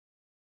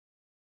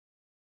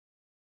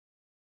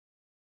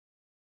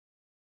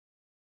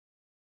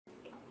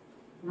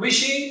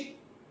wishing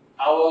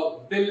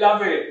our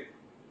beloved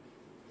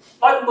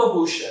Padma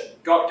Bhushan,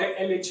 Dr.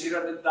 H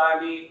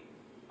Hiranandani,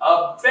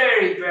 a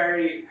very,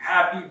 very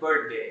happy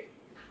birthday.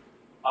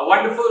 A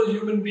wonderful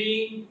human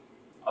being,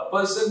 a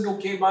person who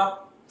came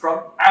up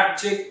from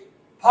abject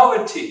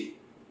poverty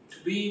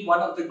to be one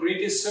of the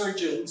greatest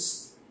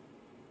surgeons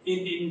in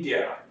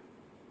India.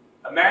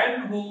 A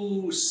man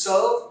who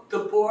served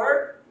the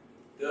poor,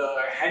 the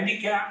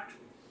handicapped,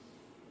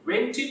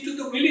 went into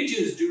the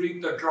villages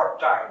during the drought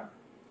time,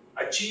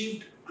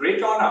 achieved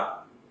great honor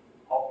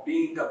of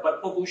being a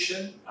Padma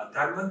Bhushan, a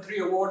Dhanvantri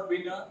Award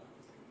winner,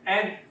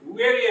 and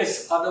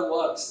various other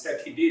works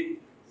that he did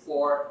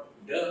for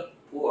the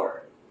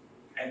poor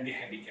and the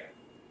handicapped.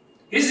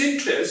 His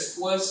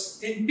interest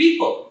was in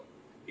people.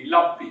 He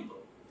loved people.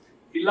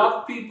 He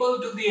loved people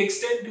to the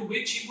extent to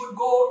which he would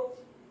go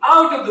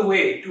out of the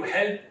way to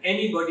help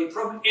anybody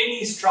from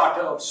any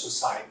strata of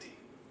society.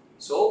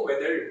 So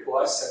whether it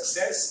was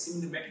success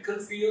in the medical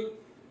field,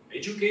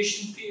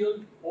 education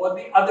field, or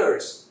the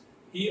others,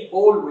 he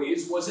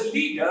always was a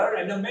leader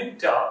and a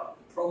mentor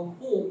from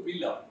whom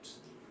we learned.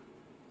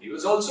 He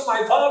was also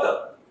my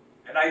father,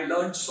 and I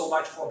learned so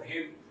much from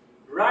him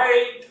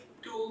right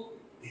to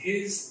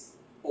his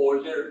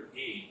older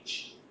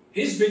age.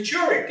 His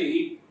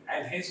maturity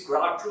and his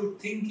grassroots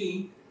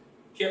thinking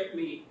kept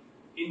me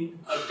in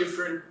a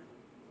different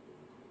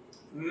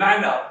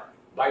manner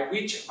by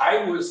which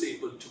I was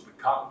able to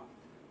become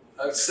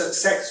a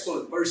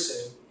successful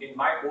person in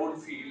my own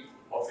field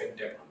of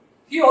endeavor.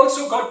 He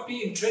also got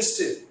me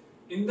interested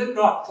in the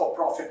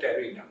not-for-profit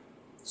arena.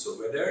 So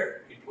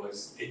whether it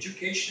was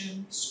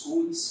education,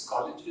 schools,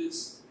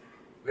 colleges,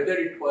 whether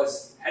it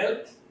was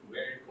health,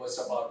 where it was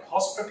about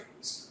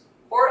hospitals,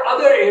 or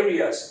other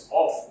areas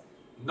of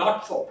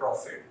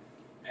not-for-profit.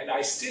 And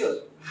I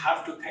still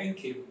have to thank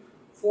him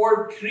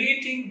for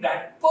creating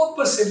that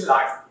purpose in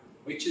life,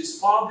 which is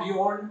far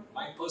beyond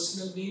my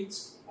personal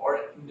needs or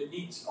in the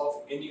needs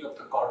of any of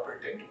the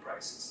corporate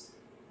enterprises.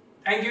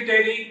 Thank you,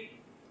 Teddy.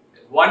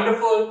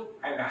 Wonderful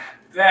and a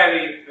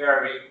very,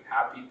 very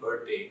happy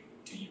birthday.